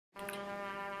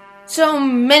So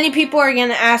many people are going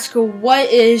to ask, what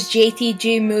is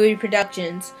JTG Movie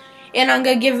Productions? And I'm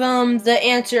going to give them the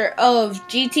answer of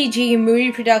JTG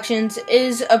Movie Productions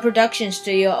is a production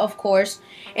studio, of course,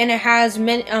 and it has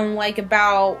many, like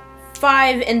about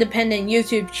 5 independent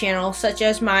YouTube channels, such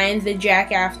as mine, the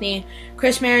Jack Gaffney,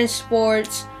 Marin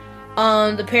Sports,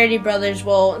 the Parody Brothers.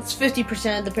 Well, it's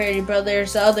 50% of the Parody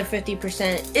Brothers. The other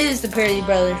 50% is the Parody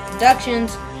Brothers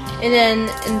Productions. And then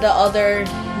in the other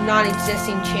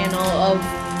non-existing channel of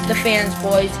the Fans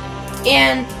Boyz.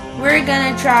 And we're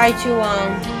gonna try to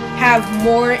have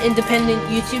more independent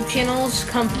YouTube channels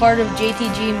come part of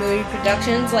JTG Movie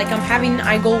Productions. Like, I'm having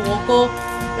iGoLocal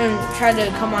and try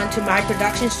to come onto my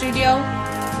production studio.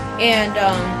 And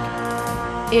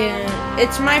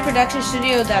it's my production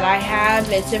studio that I have.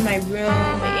 It's in my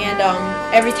room, and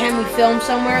every time we film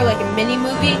somewhere, like a mini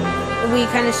movie, we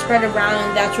kind of spread around,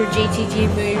 and that's where JTG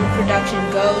Movie Production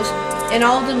goes. And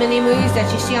all the mini movies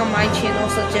that you see on my channel,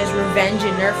 such as Revenge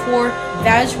and Nerf War,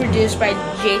 that is produced by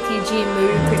JTG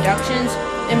Movie Productions,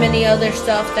 and many other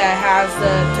stuff that has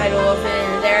the title of it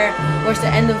in there, or it's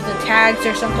the end of the tags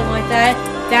or something like that.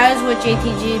 That is what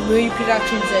JTG Movie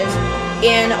Productions is.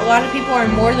 And a lot of people are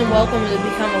more than welcome to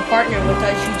become a partner with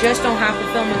us. You just don't have to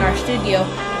film in our studio.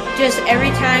 Just every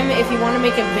time, if you want to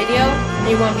make a video and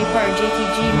you want to be part of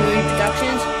JTG Movie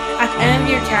Productions, at the end of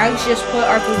your tags, just put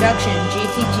our production,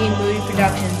 JTG Movie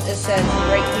Productions. It says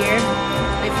right here,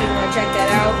 if you want to check that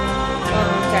out.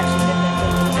 It's actually good that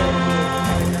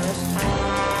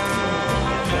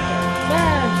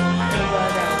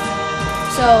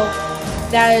So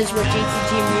that is what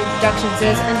JTG Movie Productions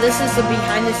is, and this is the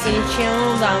behind the scenes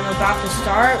channel that I'm about to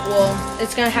start. Well,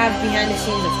 it's going to have behind the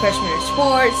scenes of Marin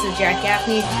Sports, the Jack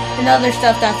Gaffney, and other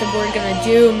stuff that we're going to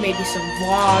do, maybe some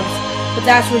vlogs, but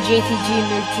that's what JTG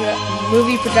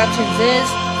Movie Productions is.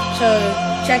 So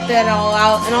check that all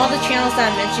out, and all the channels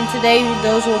that I mentioned today,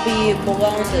 those will be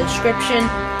below in the description.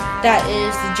 That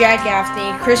is the Jack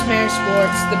Gaffney, Marin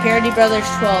Sports, the Parody Brothers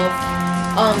 12,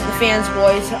 the Fans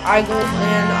Boyz,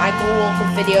 iGoLocal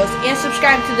videos, and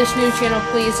subscribe to this new channel,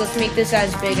 please. Let's make this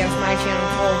as big as my channel.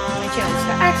 Well, my channel is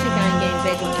actually kind of getting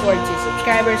big with 42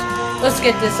 subscribers. Let's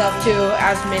get this up to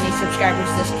as many subscribers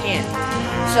as can.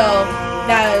 So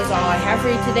that is all I have for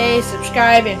you today.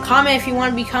 Subscribe and comment if you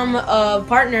want to become a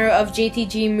partner of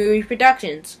JTG Movie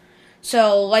Productions.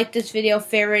 So like this video,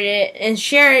 favorite it, and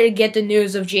share it to get the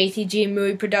news of JTG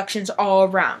Movie Productions all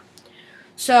around.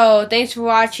 So thanks for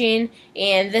watching,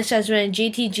 and this has been a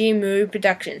JTG Movie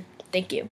Production. Thank you.